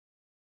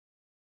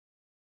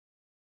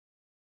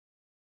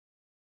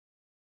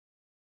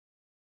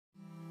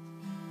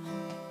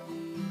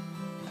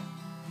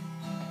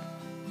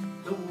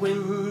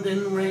wind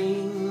and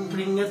rain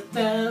bring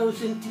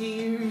 1,000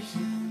 tears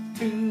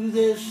to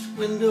this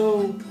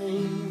window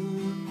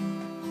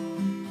pane,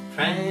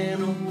 trying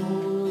to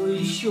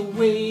wash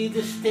away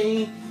the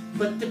stain,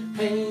 but the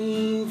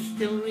pain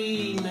still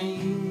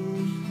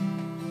remains.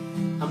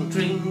 I'm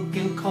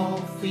drinking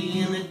coffee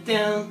in a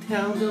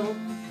downtown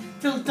dome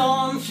till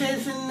dawn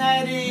says the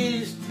night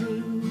is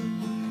through,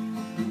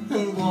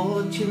 and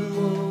watching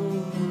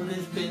what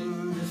has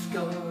been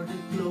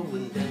discarded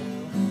blowing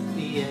down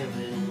the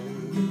avenue.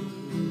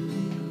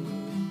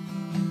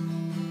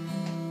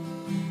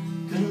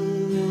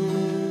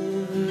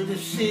 The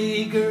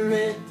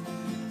cigarette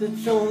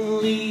that's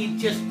only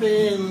just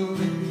been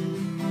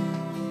lit,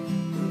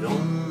 put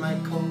on my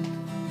coat,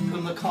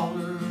 put my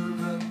collar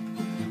up,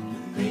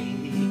 and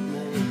make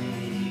my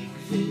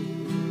exit.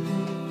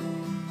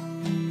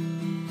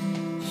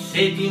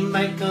 Said you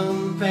might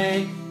come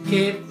back,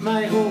 kept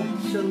my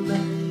hopes alive,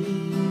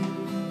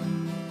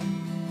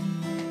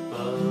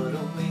 but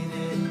I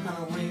waited and I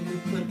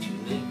waited, but you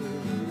never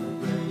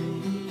arrived.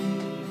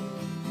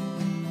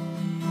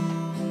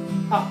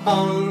 I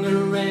hung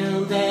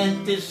around that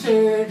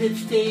deserted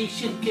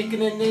station,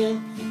 kicking an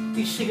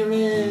empty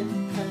cigarette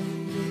pipe.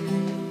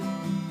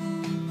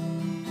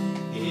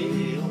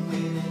 Yeah, I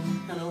waited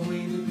and I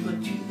waited, but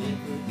you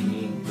never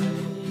came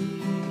back.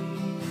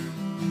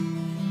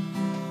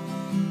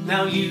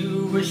 Now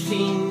you were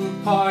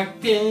seen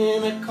parked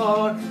in a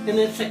car in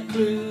a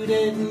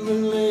secluded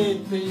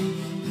moonlit bay,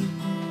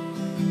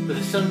 with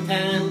a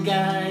suntanned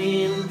guy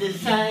in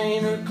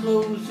designer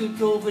clothes who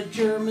drove a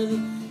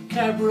German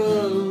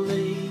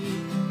cabriolet.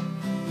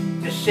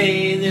 They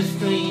say the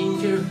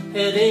stranger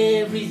had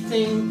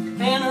everything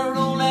and a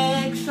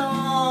Rolex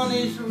on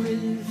his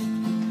wrist,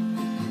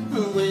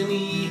 and when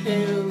he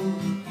held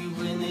you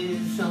in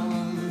his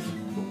arms,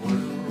 the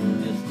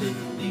world just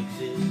didn't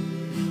exist.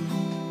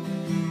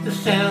 The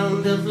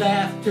sound of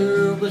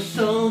laughter was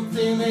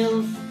something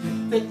else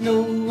that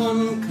no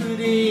one could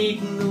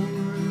ignore.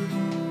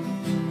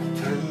 I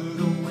turned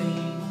away,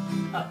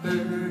 I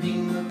heard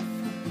enough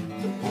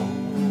to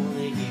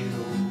wanna hear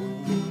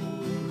more.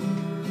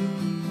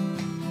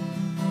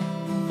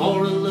 For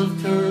a love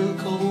turned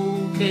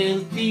cold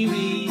can't be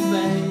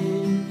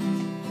revived,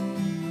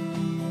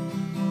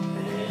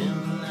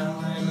 and now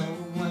I know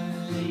why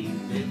you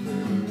never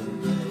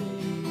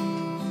arrived.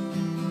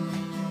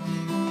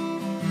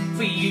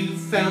 For you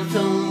found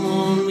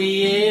someone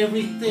with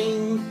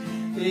everything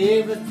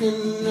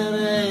that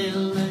I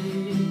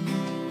like.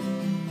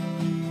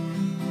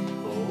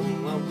 Oh,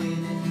 I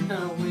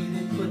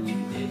waited, but you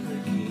never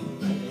came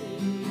back.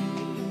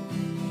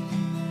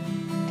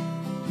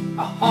 I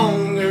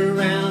hung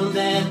around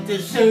that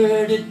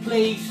deserted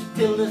place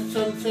till the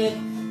sunset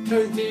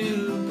turned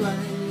to black.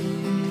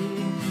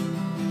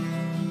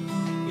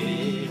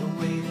 Yeah, I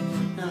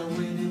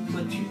waited,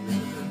 but you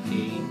never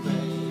came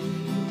back.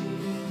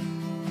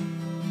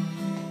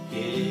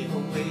 Yeah,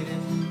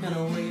 I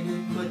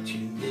waited, but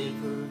you